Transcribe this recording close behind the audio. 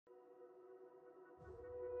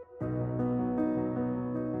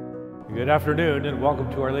Good afternoon and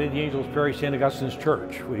welcome to Our Lady of the Angels Parish, St. Augustine's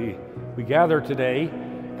Church. We gather today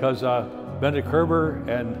because Bennett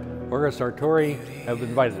and Margaret have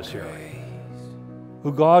invited us here.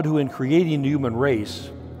 Who God, who in creating the human race,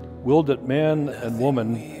 willed that man and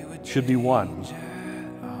woman should be one.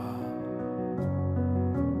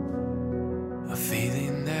 A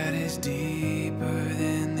feeling that is deeper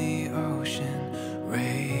than the ocean,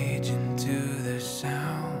 raging to the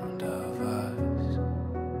sound of us.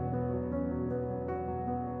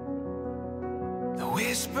 The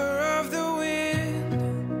whisper of the wind,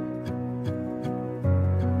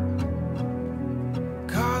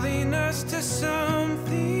 calling us to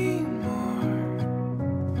something more.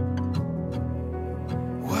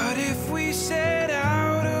 What if we set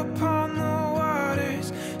out upon the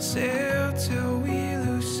waters, sail till we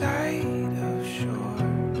lose sight of shore?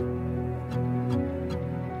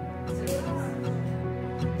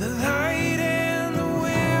 The light and the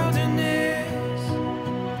wilderness,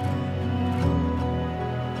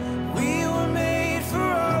 we were made for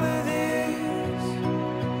all of this.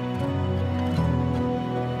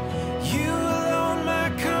 You alone my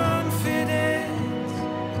confidence,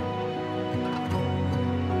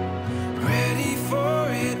 ready for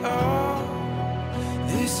it all.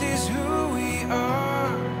 This is who we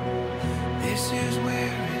are, this is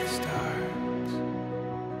where it starts.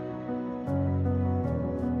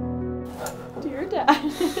 Dear Dad,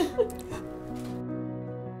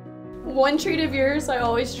 one trait of yours I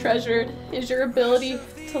always treasured is your ability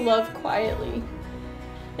to love quietly.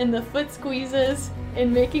 In the foot squeezes,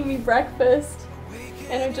 in making me breakfast.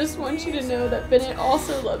 And I just want you to know that Bennett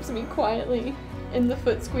also loves me quietly in the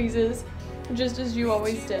foot squeezes, just as you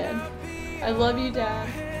always did. I love you, Dad.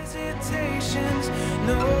 Hesitations,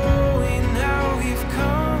 knowing how we've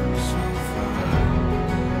come so far.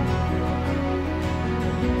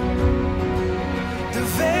 The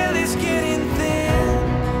veil is getting thin,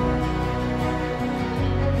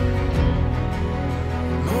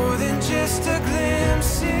 more than just a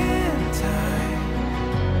glimpse in time,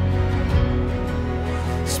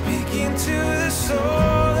 speaking to the soul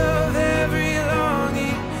of every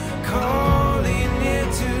longing, calling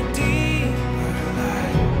it to deeper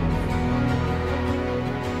light.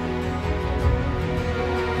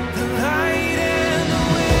 The light and the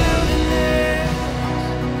wilderness,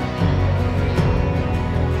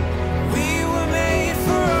 we were made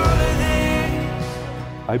for all of this.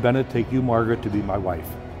 I, Bennett, take you, Margaret, to be my wife.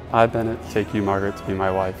 I, Bennett, take you, Margaret, to be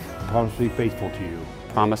my wife. I promise to be faithful to you.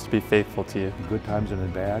 Promise to be faithful to you. In good times and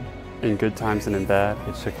in bad. In good times and in bad.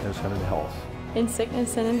 In sickness and in health. In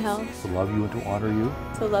sickness and in health. To love you and to honor you.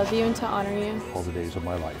 To love you and to honor you. All the days of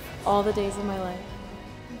my life. All the days of my life.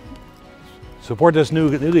 Support this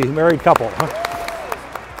newly married couple.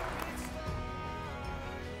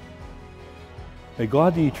 May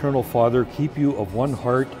God the Eternal Father keep you of one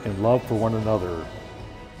heart and love for one another.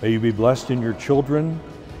 May you be blessed in your children,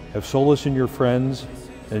 have solace in your friends,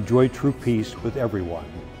 and enjoy true peace with everyone.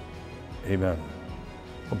 Amen.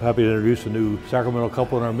 I'm happy to introduce a new sacramental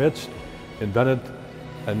couple in our midst, in Bennett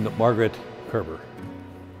and Margaret Kerber.